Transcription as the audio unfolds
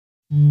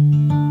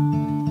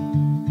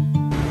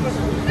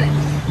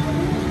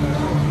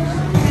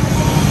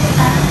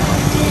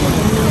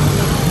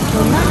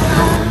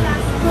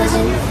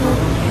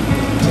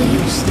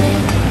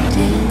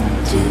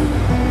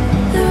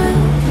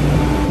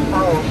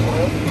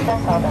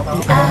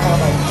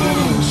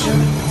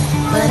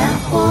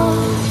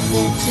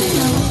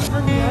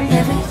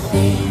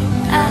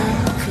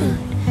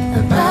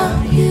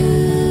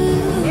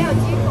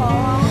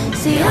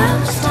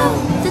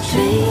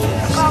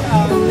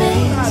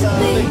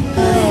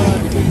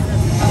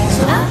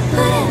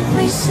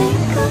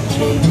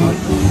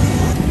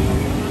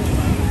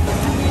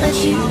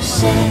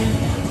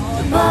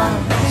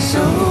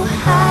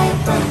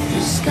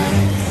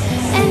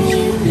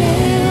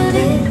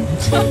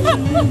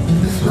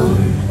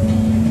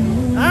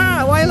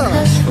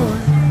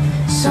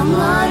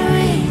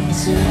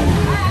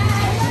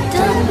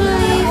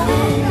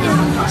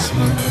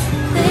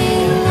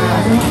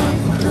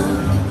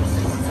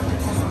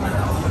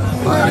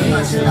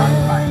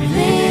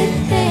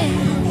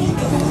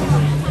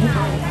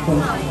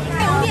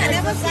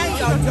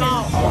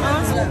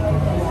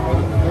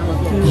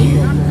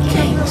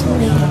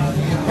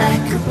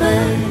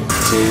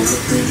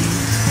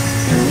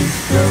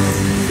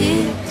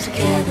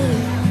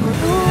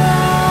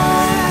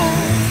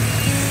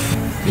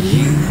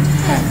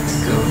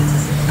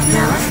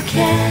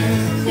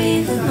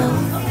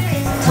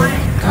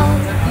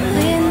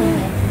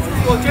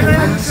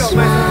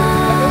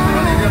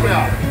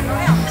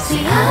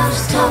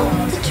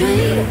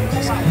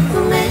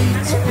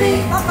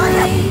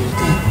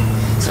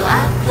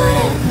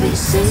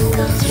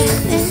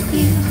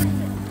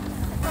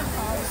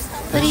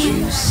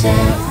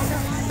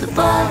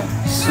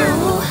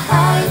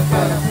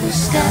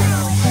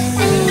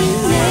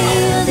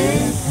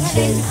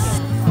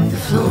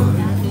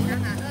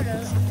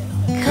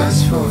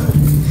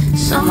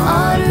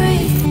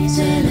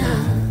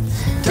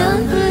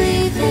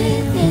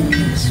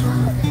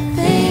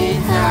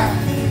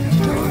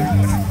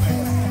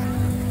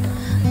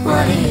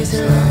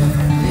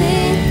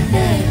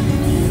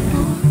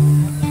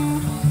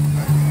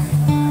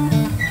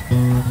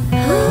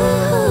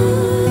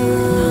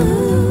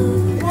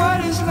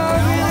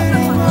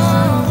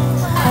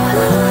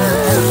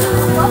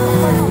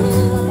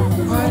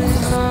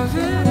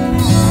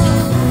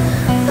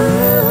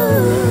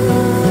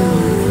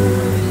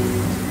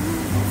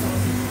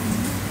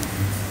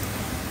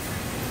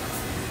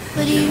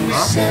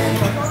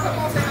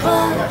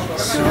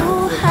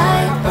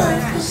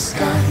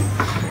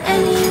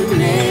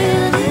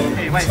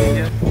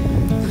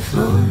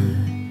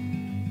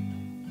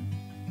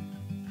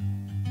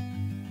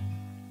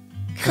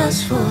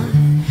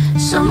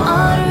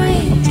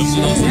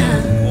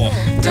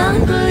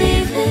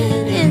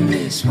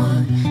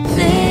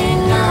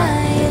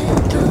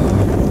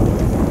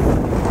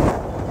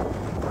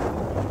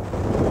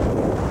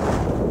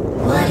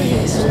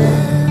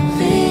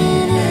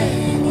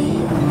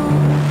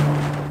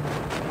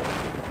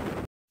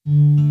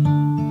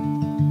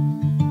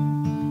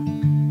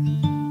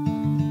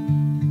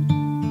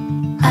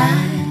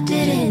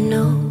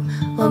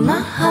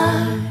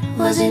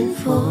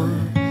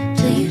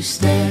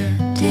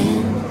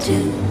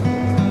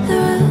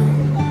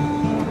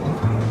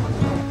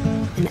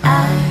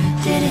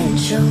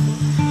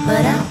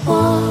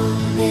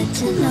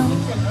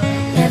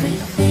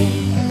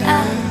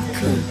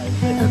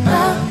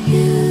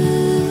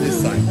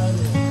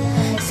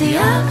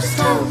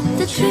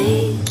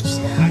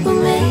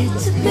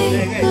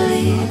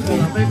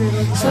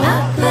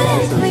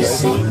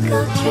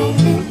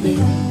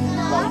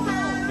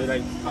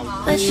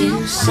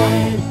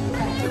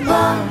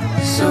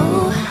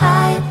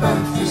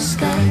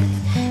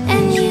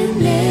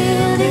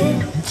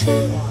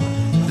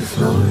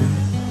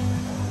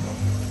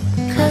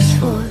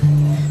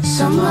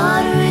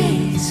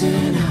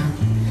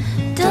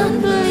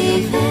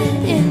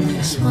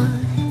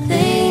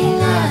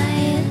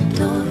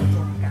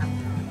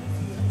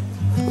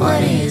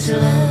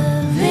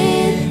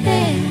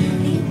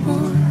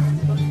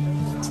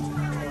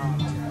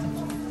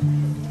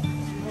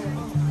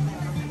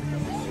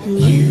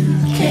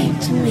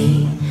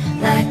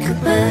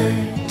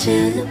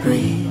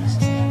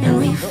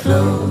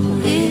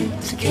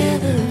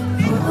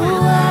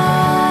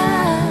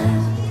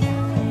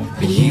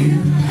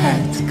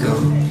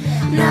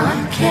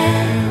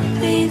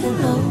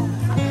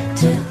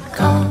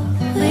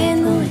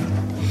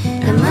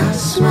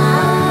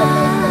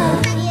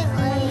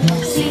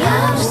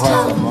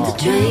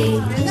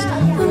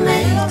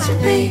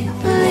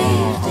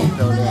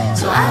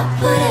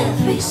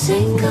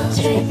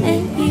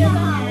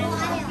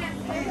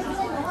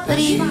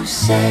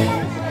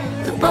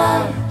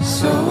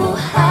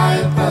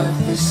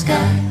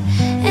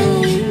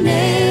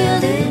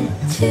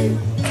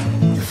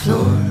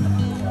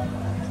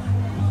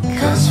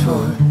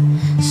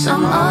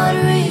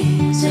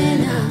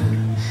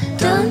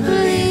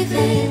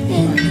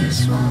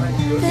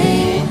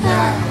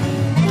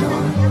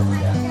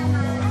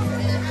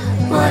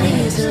What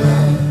is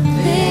love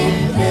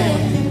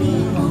anymore?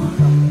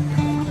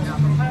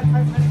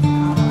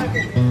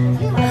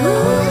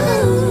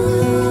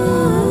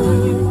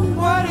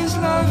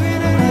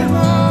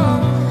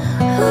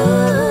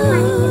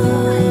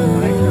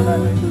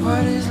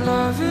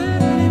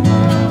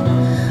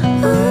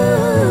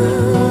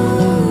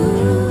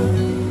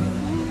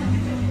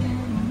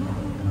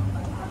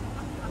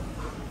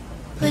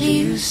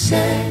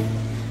 set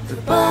the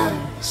bar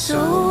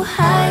so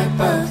high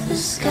above the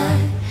sky,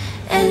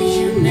 and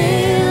you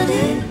nailed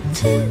it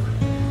to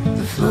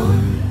the floor.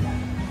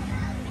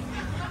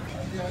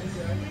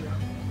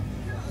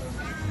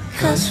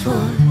 'Cause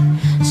for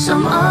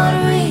some odd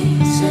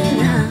reason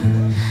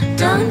I'm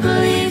done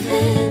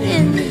believing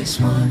in this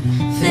one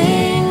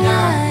thing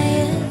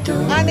I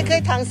adore. 啊，你可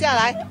以躺下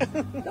来。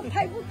都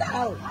拍不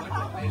到，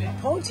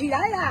头起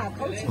来啦，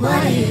头起来。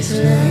What is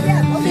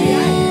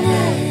loving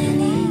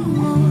anymore?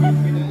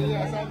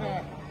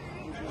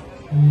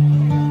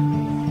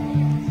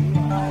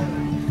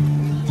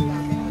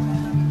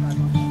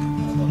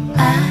 I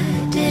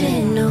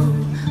didn't know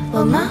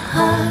what my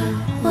heart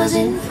was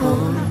in for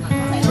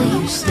till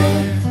you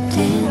stepped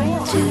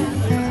into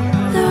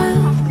the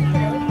room,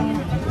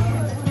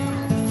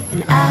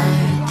 and I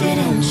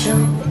didn't show,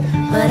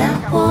 but I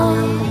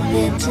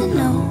wanted to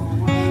know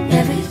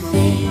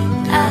everything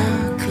I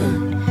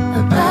could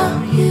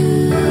about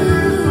you.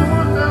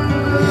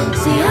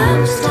 See, I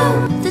was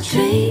told the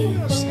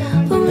dreams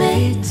were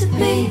made to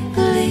be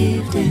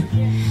believed in,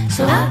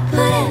 so I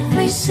put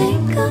every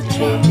single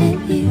dream in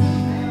you.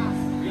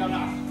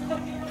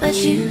 But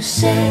you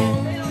set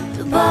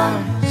the bar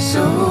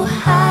so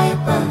high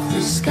above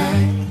the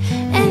sky,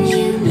 and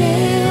you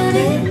nailed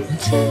it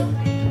to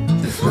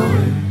the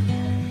floor.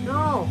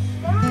 No.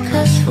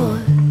 'Cause for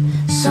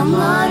some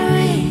odd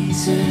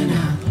reason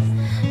I'm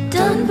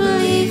done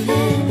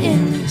believing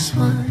in this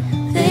one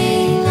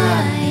thing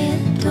I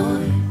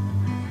adore.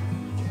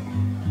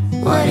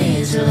 What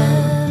is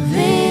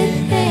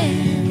loving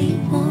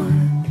anymore?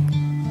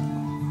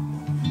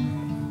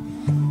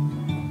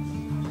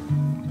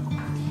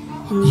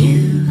 And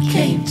you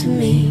came to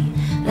me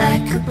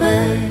like a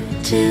bird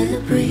to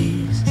the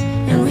breeze,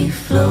 and we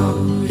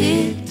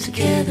floated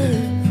together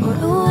for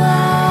a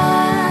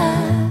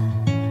while.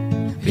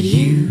 But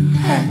you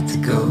had to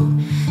go,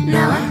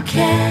 now I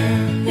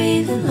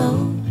carry the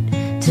load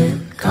to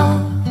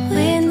call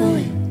in the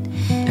wind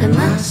and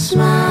my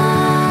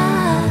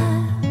smile.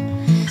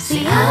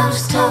 See, I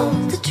was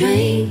told the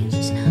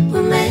dreams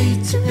were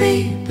made to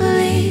be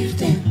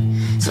believed in,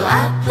 so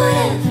I put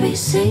every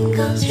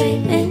single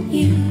dream in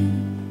you.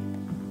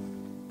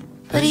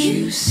 But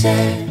you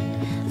set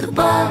the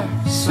bar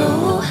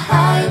so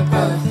high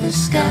above the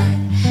sky,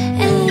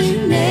 and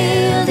you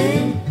nailed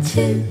it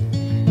to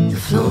the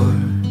floor.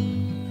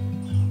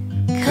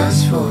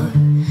 'Cause for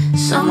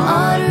some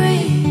odd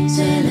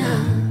reason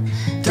I'm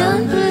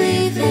done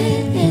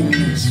believing in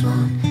this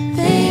one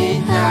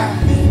thing I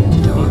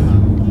adore.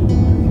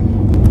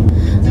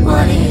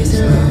 What is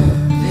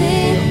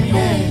loving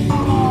anymore?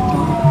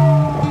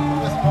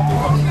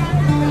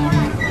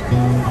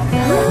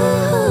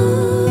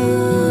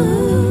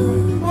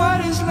 What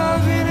is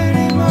loving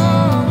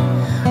anymore?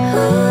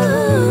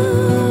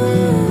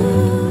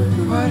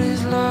 What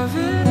is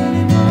loving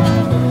anymore?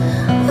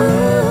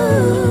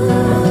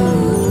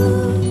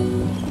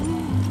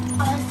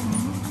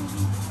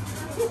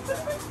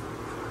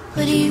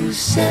 But you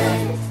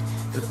set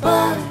the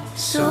bar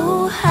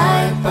so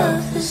high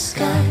above the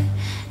sky,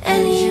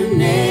 and you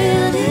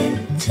nailed it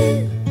to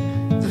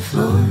the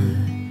floor.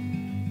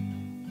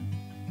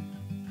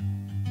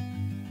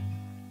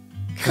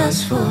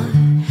 'Cause for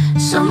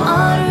some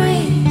odd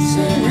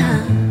reason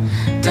I'm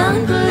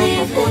done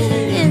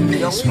believing in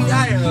this one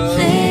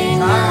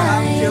thing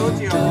I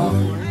adore.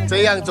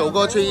 这样走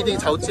过去一定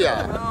吵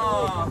架。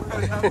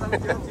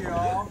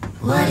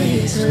What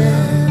is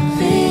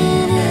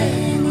loving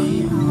anymore?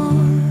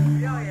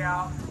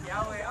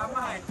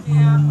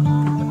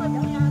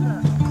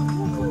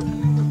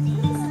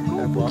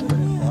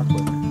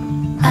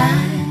 I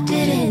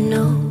didn't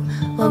know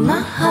what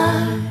my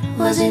heart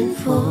was in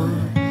for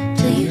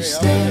till you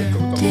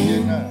stepped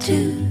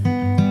into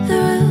the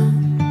room,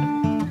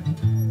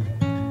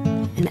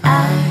 and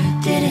I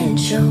didn't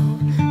show,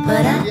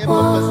 but I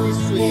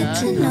wanted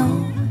to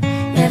know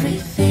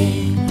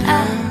everything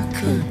I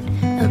could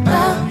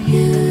about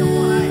you.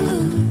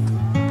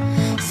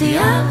 See,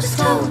 I was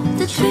told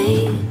the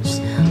dreams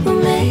were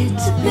made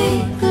to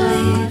be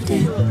believed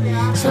in,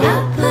 so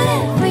I put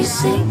every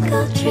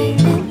single dream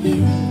in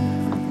you.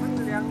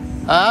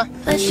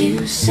 But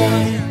you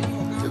set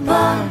the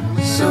bar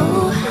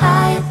so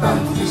high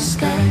above the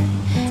sky,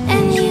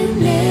 and you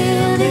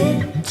nailed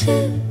it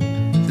to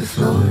the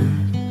floor.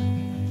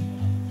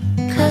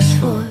 'Cause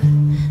for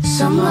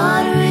some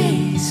odd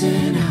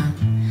reason I'm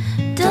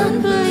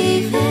done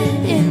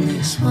believing in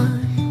this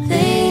one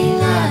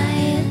thing I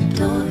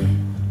adore.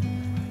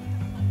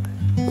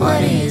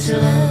 What is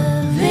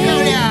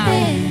loving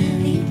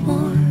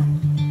anymore?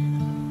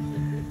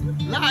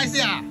 拉一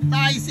下，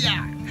拉一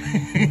下。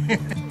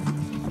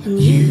And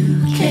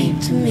you came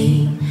to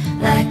me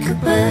like a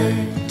bird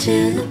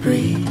to the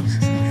breeze,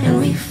 and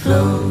we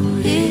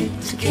floated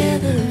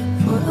together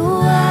for a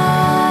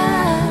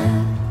while.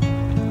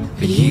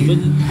 But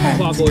you had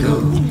to go,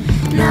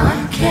 now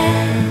I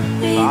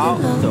carry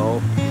the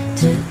load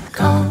to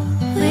call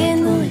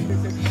in the wind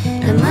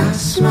and my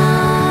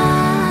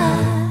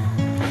smile.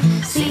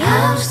 See,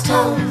 I was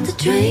told the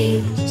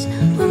dreams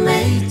were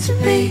made to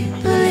be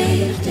believed.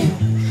 believed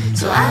in.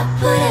 So I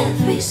put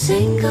every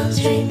single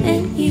dream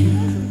in you.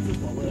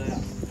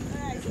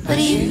 But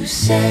you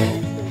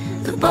said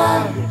the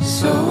bar was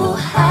so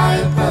high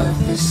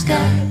above the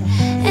sky,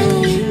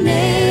 and you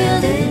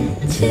nailed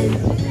it to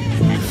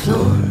the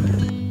floor.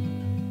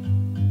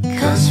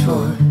 'Cause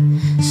for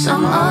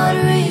some odd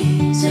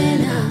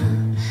reason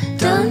I'm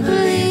done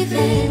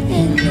believing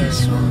in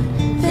this one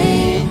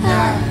thing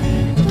I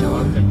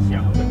adore.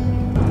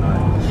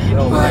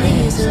 What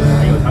is love?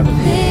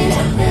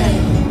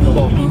 如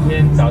果明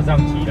天早上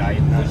起来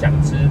不想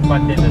吃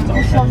饭店的早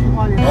餐，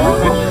哦，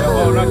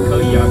那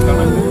可以啊，当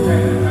然可以。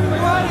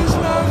What is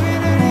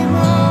loving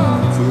anymore?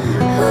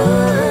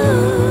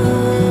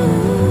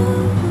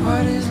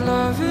 What is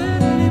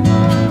loving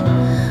anymore?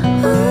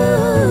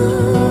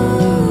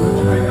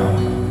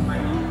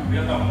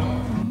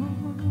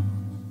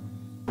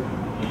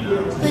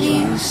 But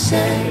you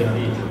said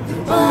the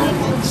bar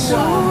was so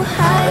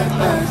high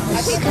above the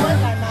sky,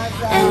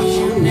 and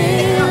you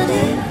nailed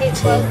it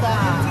to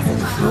the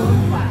floor.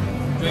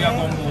 这要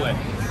公布哎。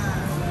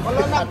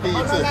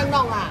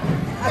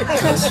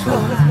'Cause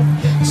for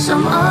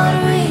some odd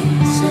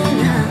reason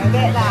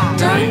I'm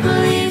done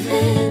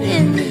believing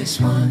in this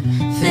one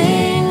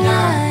thing I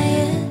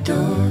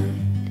adored.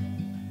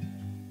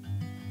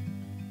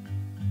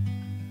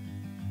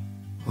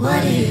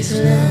 What is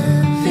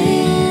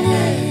loving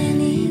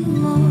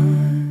anymore?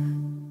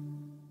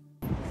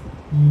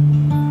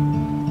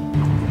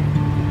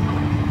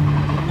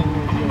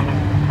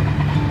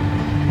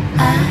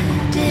 I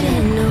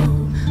didn't know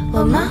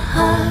what my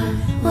heart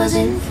was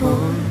in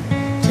for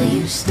till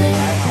you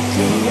stepped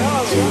into.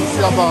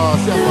 下吧，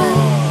下吧。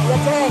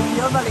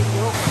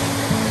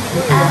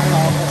I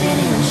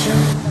didn't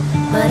show,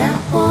 but I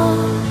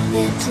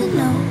wanted to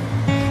know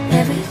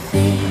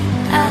everything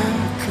I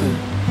could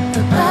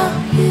about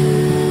you.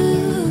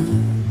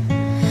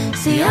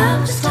 See, I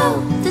was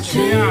told the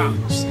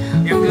dreams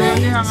were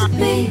made to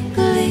be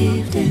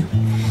believed in,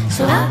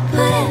 so I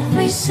put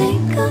every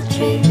single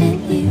dream in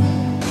you.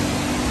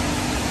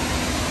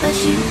 But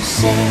you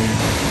said,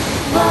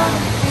 wow,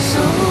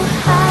 so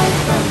high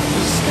above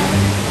the sky,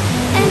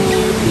 and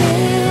you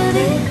nailed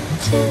it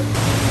to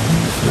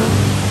the floor.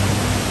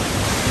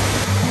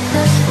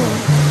 'Cause for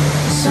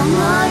some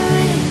odd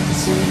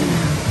reason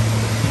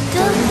I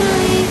don't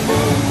believe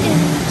in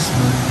this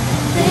one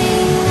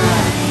thing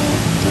I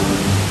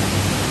adore.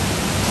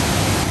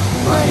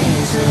 What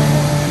is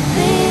love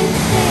in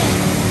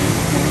heaven?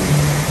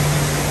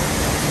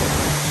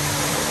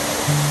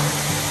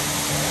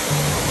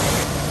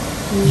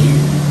 You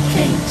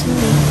came to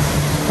me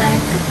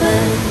like a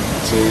bird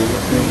to the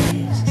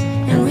breeze,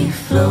 and we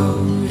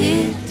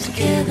floated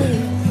together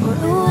for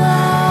a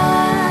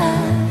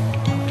while.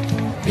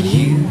 But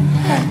you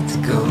had to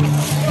go,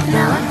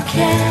 now I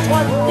can't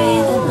be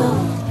the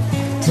road.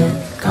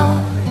 Took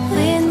off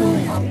in the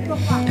wind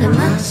and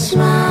my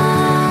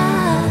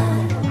smile.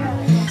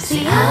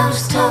 See, I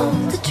was told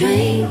the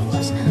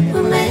dreams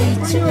were made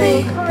to be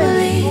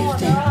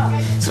believed in,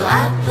 so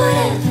I put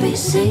every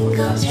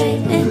single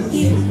dream in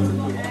you.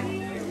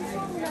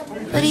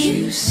 But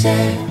you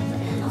said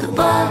the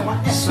bar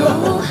was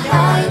so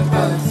high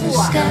above the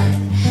sky,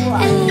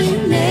 and you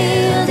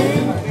nailed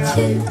it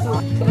to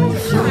the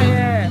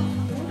floor.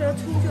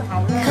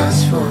 'Cause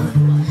for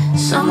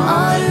some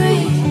odd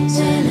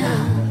reason I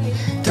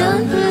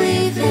don't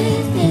believe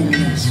in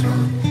this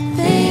one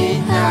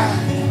thing I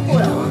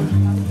adore.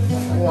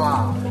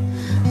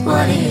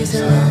 What is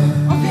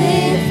love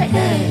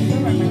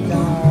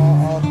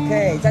anymore?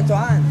 OK， 再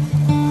转。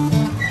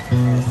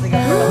4个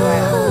不对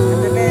啊，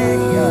这边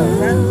1、2、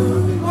3。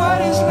 What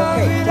is OK，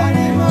 loving 转。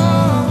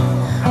 anymore?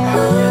 看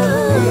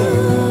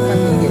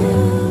第一点。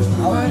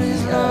好， What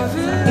is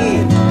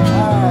loving?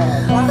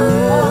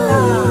 1、2、3。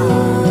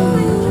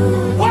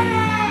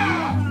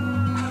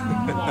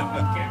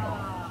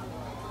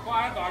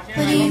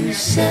 But you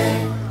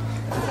said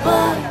the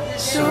bar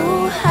was so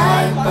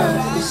high above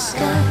the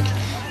sky,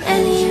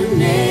 and you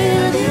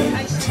nailed it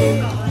to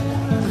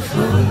the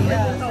floor.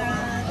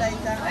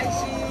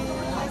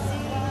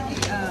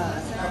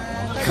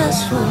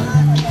 'Cause for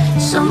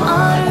some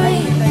odd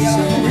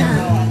reason I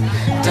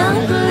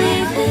don't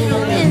believe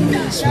in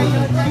this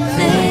one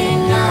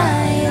thing I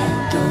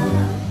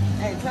adore.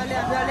 哎，漂亮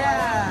漂亮。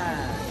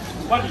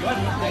 What is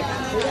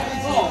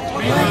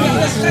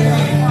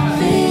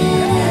loving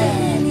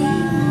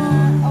anymore?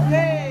 OK，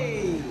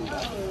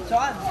转。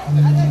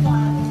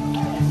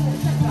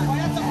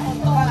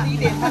放低一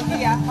点，放低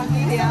啊，放低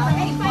一点啊。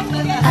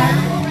 I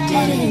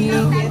didn't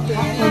know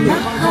what my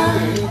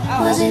heart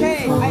was in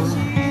for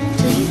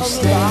till you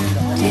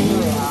stepped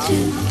into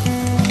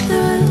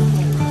the room.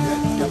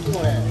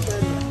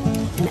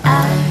 And I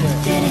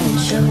didn't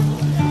show,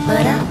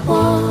 but I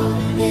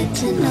wanted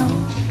to know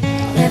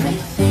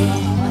everything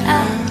I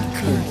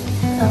could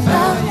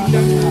about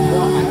you.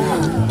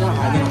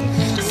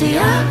 See, I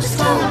was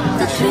told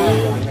the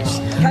dreams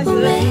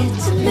were made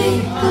to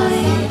be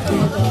believed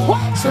in,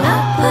 so I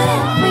put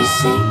every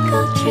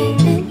single dream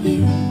in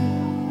you.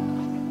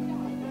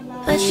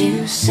 But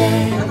you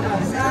said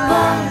the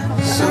bar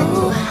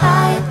so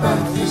high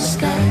above the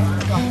sky,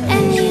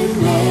 and you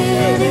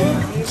nailed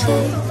it to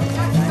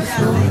the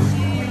floor.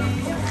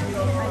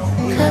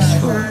 'Cause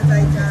for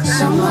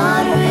some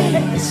odd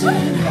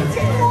reason I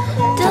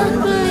don't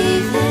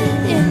believe it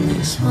in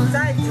this one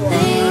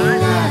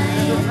thing I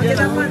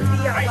adore.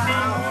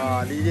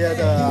 哇，你呢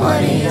個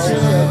What is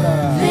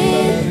love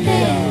in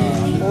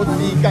it? 我知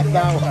吉啦，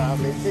話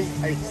你知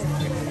係。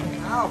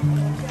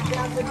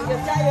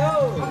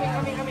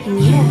 And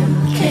you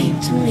came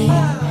to me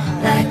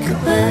like a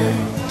bird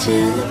to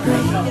the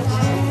breeze,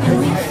 and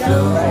we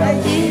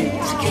floated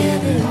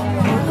together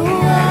for a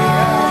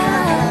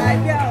while.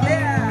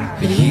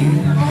 But you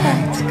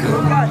had to go,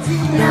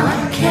 now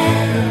I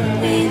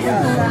carry the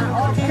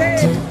love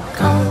to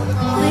call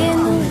with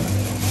me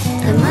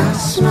and my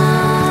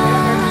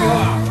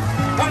smile.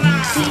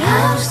 See, I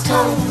was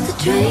told the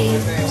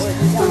dreams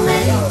were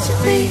meant to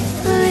be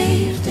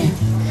believed in,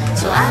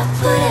 so I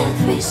put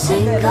every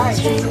single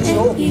dream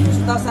in you.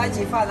 到3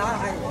级饭，然后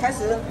开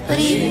始。 But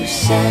you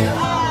set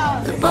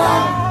the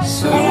bar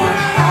so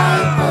high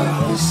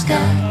above the sky,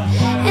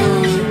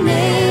 and you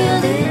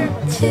nailed it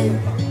to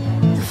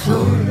the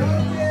floor.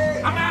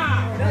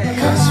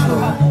 'Cause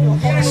for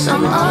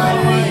some odd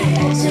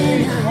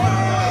reason I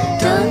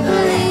don't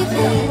believe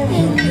it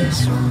in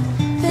this one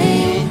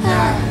thing I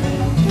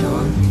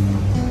adore.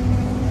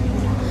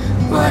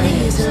 What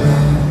is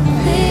love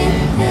in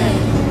it?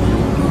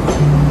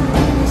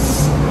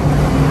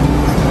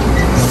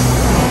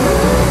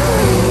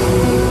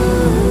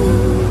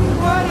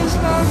 What is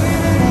love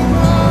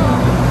anymore?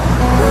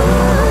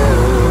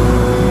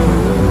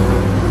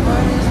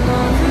 What is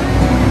love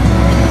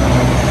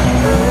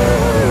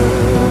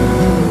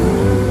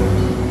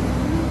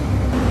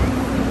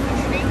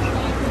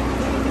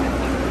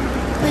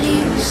But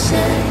you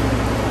said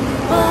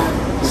bar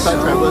so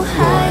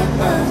high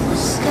above the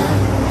sky,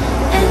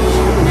 and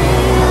you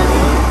nailed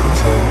it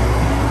to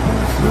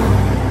the floor.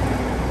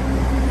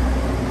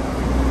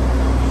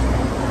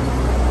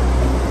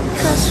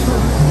 'Cause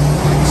for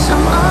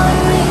some odd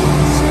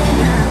reason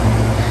I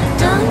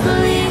don't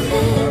believe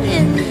it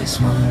in this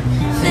one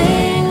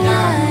thing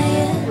I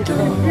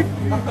adore.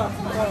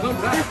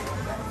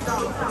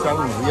 张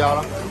五幺了。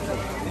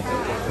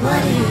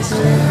 What is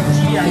love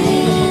in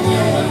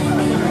it?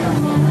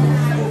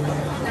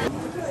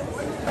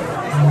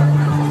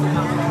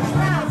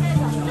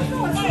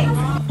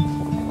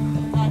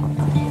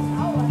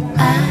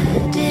 I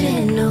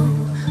didn't know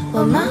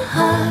what my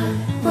heart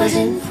was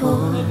in for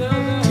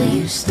till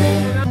you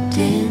stepped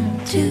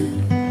into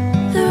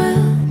the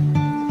room.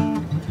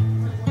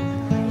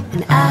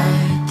 And I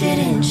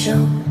didn't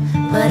show,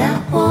 but I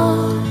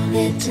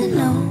wanted to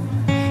know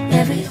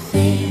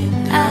everything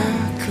I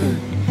could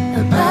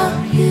about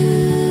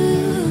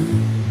you.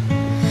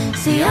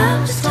 See, I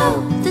was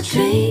told the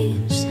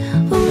dreams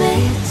were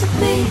made to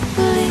be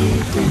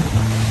believed in,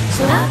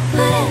 so I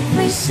put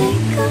every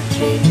single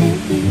dream in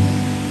you.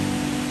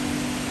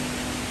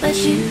 But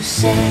you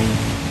set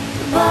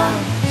the bar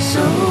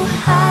so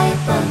high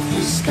above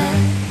the sky,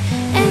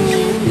 and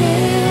you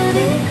nailed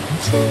it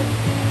to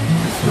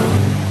the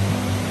floor.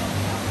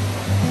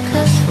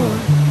 'Cause for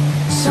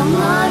some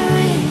odd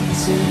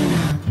reason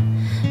I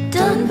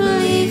don't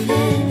believe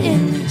it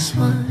in this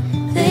one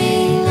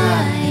thing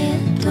I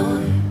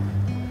adore.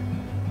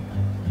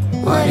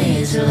 What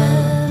is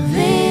love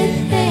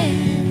in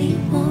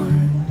anymore?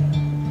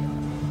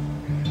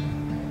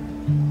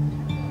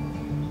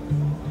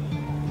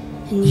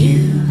 And you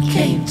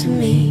came to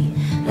me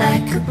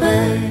like a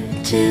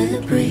bird to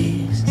the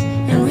breeze,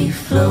 and we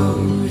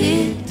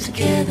floated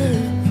together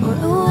for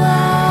a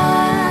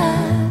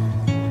while.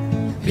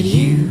 But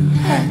you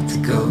had to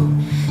go,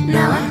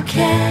 now I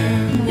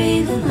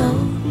carry the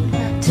load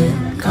to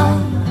call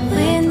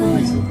with the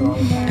wind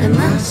and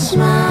my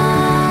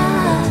smile.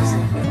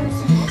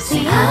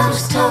 See, I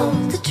was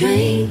told the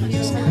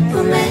dreams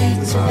were made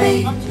to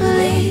be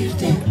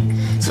believed in,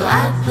 so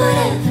I put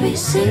every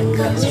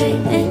single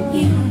dream in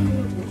you.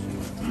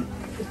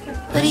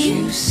 But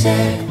you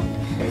set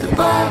the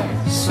bar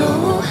so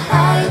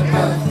high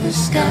above the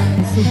sky,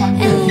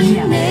 and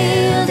you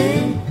nailed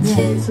it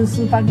to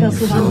the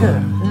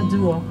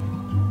floor.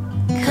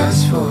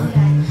 'Cause for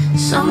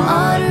some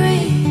odd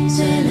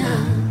reason I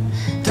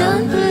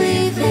don't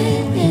believe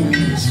it in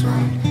this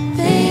one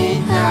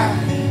thing I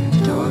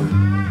adore.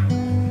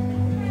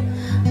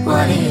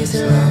 What is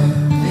love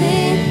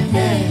in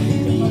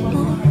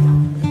anymore?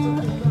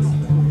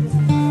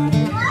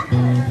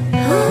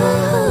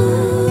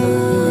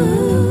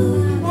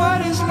 What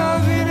is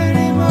love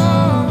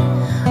anymore?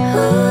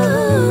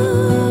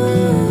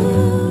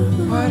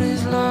 What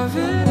is love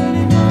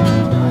anymore?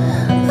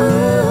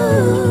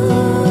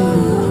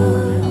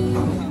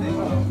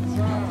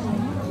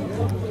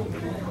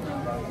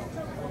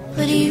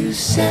 But you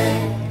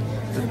set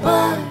the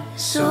bar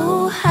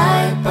so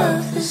high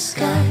above the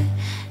sky,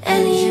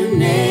 and you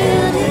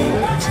nailed it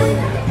to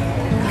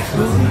the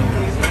floor.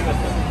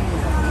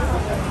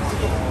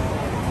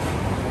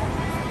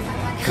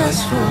 'Cause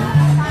for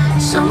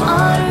some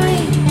odd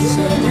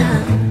reason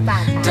I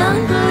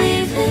don't believe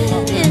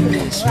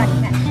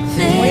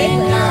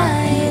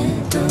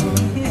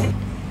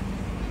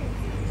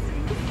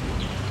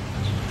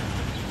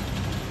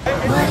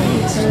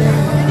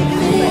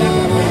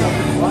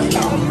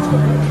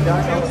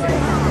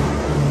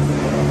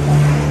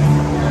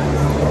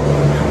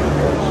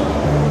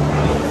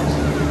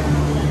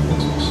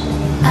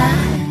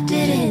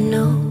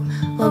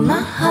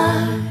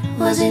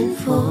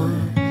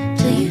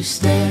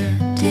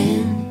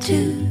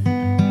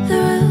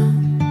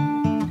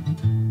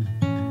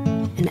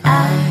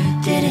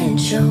I didn't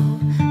show,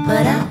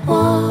 but I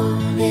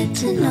wanted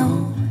to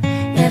know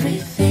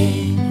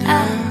everything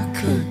I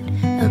could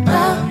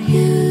about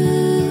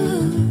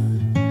you.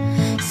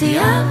 See,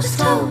 I was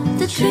told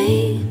the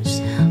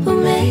dreams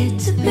were made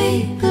to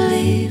be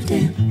believed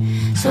in,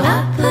 so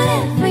I put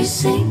every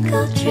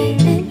single dream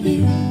in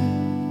you.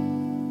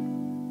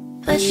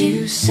 But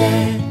you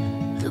said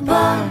the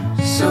bar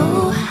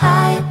so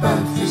high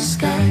above the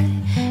sky,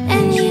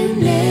 and you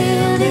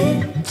nailed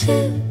it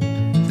to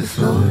the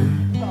floor.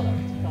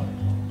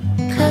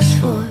 'Cause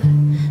for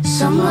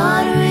some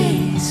odd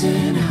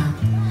reason I'm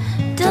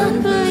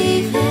done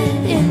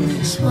believing in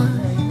this one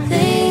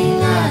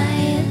thing I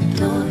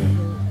adore.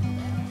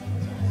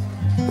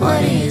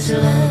 What is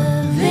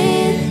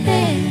loving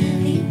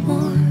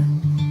anymore?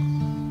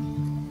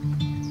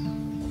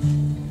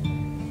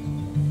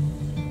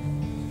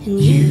 And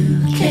you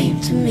came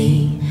to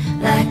me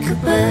like a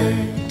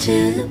bird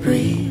to the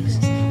breeze,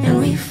 and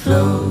we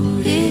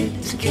floated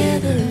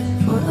together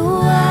for a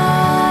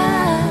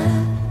while.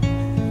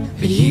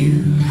 But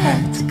you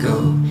had to go,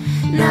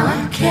 now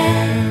I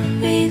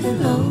carry the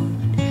load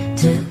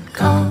to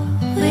call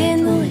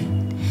in the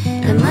wind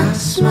and my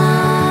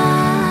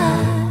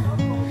smile.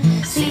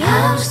 See,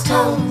 I was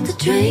told the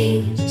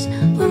dreams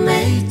were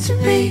made to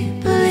be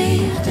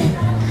believed in,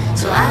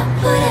 so I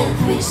put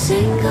every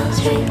single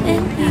dream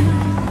in you.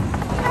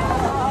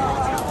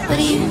 But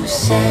you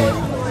said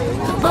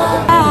the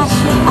bar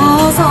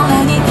青空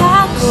に隠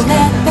れ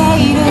て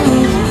いる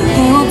手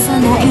をつ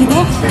ないで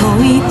も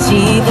う一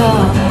度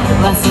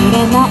忘れ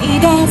ない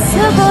です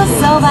ぐ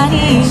そばに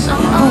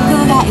僕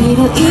がいる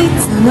い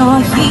つの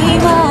日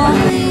も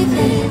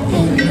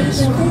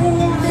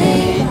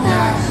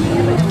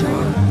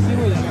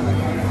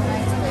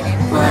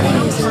What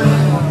is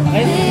love?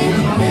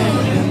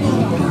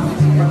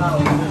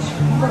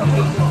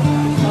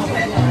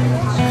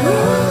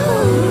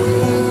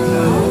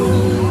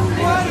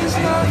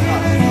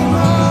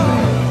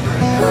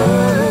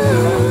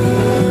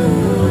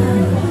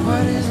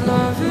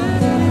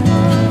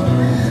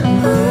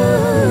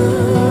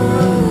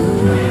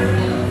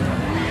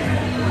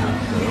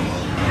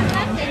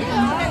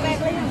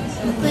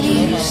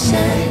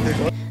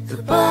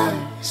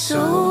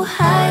 So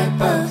high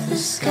above the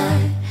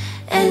sky,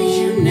 and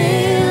you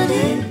nailed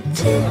it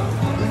to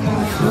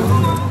the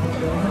floor.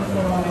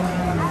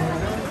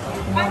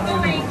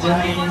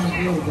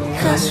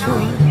 'Cause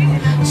for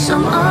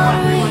some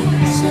odd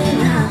reason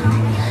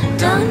I'm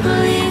done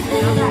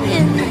believing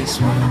in this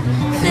one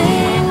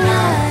thing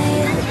I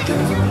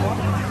adore.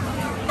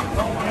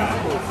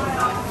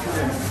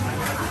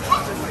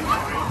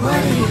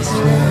 What is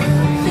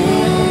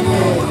loving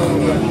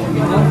anymore?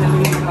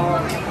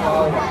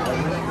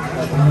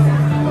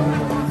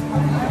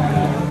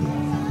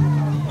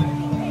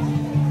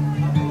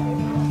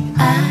 I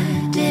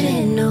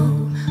didn't know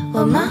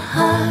what my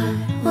heart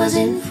was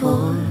in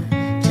for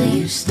till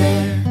you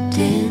stepped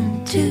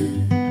into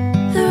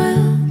the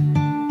room.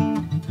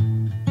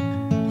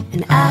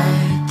 And I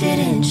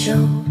didn't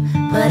show,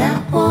 but I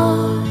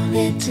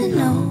wanted to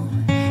know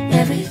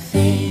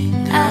everything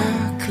I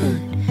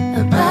could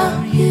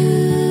about you.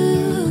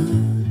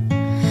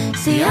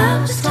 See,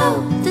 I was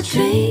told the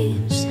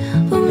dreams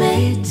were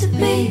made to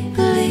be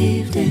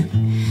believed in,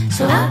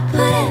 so I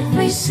put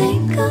every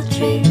single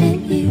dream in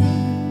you.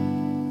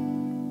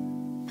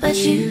 But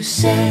you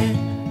said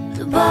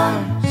the bar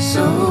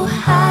so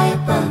high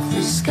above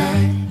the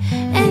sky,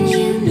 and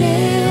you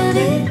nailed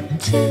it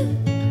to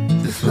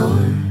the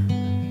floor.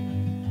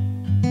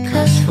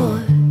 'Cause for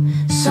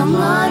some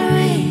odd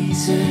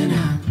reason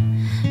I'm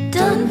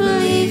done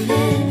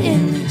believing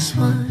in this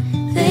one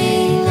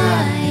thing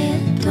I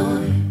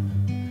adore.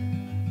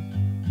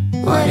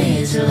 What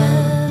is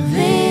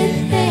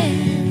loving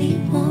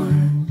anymore?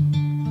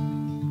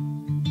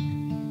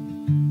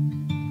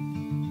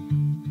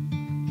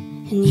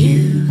 And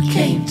you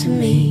came to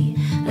me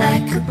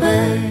like a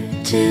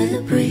bird to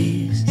the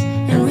breeze,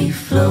 and we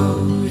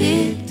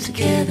floated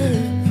together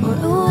for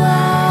a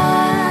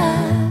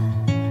while.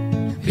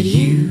 But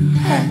you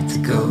had to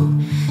go,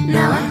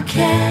 now I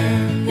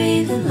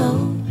carry the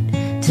load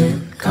to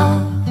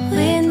call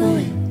in the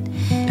wind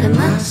and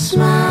my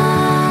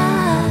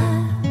smile.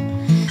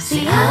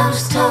 See, I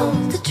was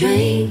told the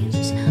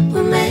dreams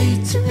were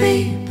made to be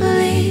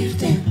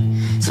believed in,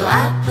 so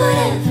I put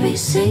every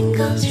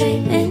single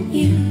dream in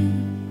you.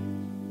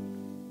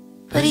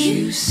 But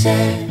you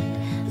said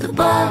the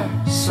bar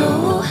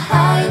so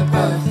high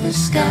above the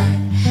sky,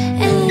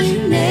 and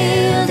you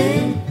nailed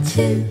it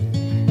to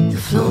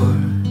the floor.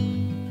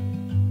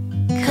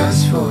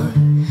 'Cause for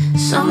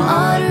some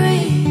odd reason